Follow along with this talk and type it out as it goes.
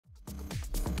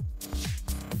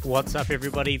What's up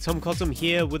everybody, Tom Cosm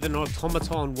here with an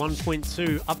Automoton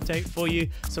 1.2 update for you.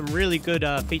 Some really good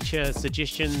feature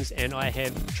suggestions, and I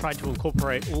have tried to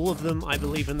incorporate all of them, I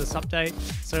believe, in this update.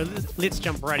 So let's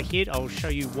jump right ahead. I'll show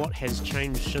you what has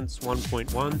changed since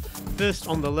 1.1. First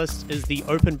on the list is the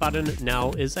open button now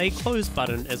is a close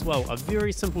button as well. A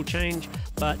very simple change,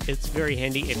 but it's very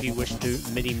handy if you wish to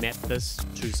MIDI map this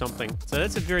to something. So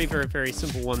that's a very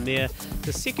simple one there.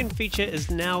 The second feature is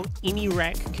now any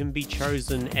rack can be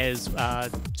chosen as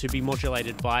to be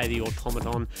modulated by the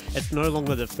Automoton. It's no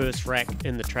longer the first rack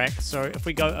in the track. So if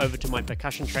we go over to my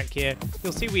percussion track here,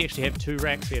 you'll see we actually have two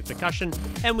racks. We have percussion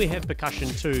and we have percussion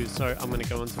too. So I'm going to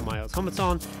go into my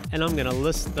Automoton and I'm going to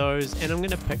list those, and I'm going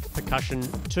to pick percussion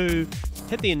 2,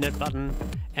 hit the init button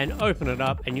and open it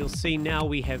up, and you'll see now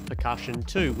we have percussion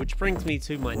 2, which brings me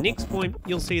to my next point.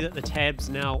 You'll see that the tabs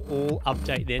now all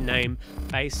update their name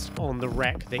based on the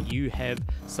rack that you have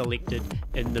selected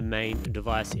in the main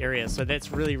device area. So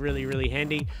that's really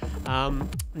handy.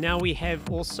 Now we have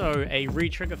also a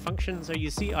retrigger function. So you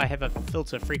see I have a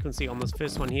filter frequency on this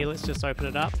first one here. Let's just open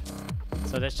it up.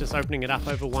 So that's just opening it up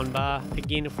over one bar.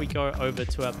 Again, if we go over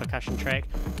to our percussion track,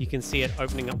 you can see it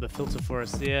opening up the filter for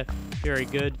us there. Very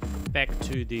good. Back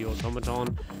to the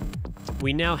Automoton.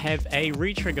 We now have a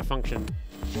retrigger function.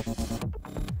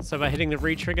 So by hitting the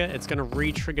retrigger, it's going to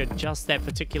retrigger just that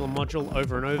particular module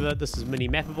over and over. This is MIDI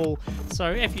mappable.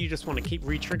 So if you just want to keep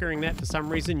retriggering that for some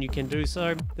reason, you can do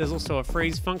so. There's also a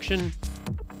freeze function.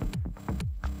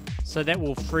 So that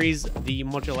will freeze the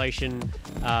modulation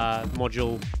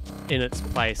module in its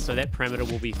place. So that parameter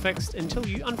will be fixed until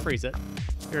you unfreeze it.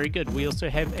 Very good. We also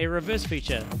have a reverse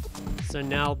feature. So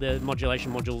now the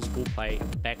modulation modules will play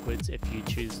backwards if you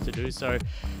choose to do so.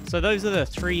 So those are the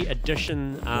three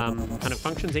addition kind of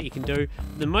functions that you can do.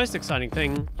 The most exciting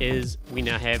thing is we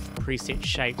now have preset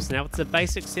shapes. Now it's a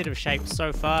basic set of shapes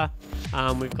so far.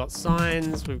 We've got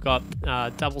sines, we've got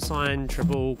double sine,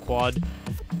 triple, quad,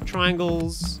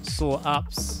 triangles, saw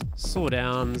ups, saw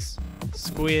downs,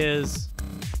 squares,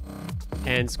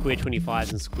 and square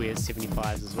 25s and square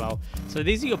 75s as well. So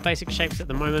these are your basic shapes at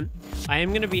the moment. I am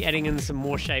going to be adding in some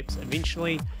more shapes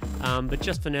eventually, but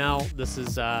just for now this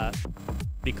is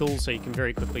pretty cool. So you can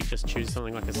very quickly just choose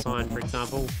something like a sine, for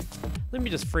example. Let me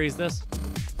just freeze this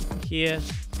here,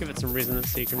 give it some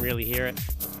resonance so you can really hear it.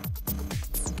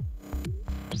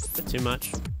 A bit too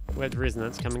much with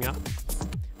resonance coming up.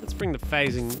 Let's bring the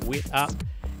phasing width up,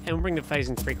 and we'll bring the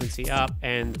phasing frequency up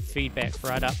and the feedback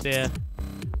right up there.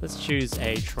 Let's choose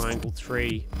a triangle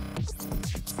 3.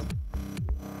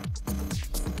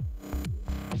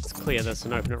 Let's clear this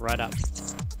and open it right up.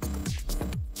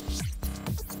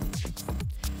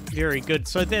 Very good.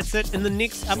 So that's it. In the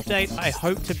next update, I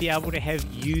hope to be able to have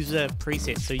user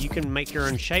presets, so you can make your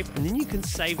own shape and then you can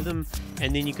save them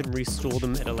and then you can restore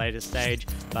them at a later stage.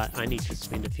 But I need to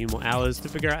spend a few more hours to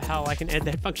figure out how I can add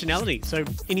that functionality. So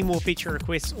any more feature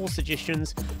requests or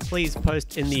suggestions, please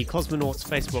post in the Cosmonauts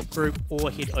Facebook group or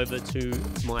head over to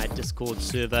my Discord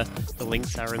server. The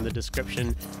links are in the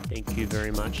description. Thank you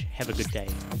very much. Have a good day.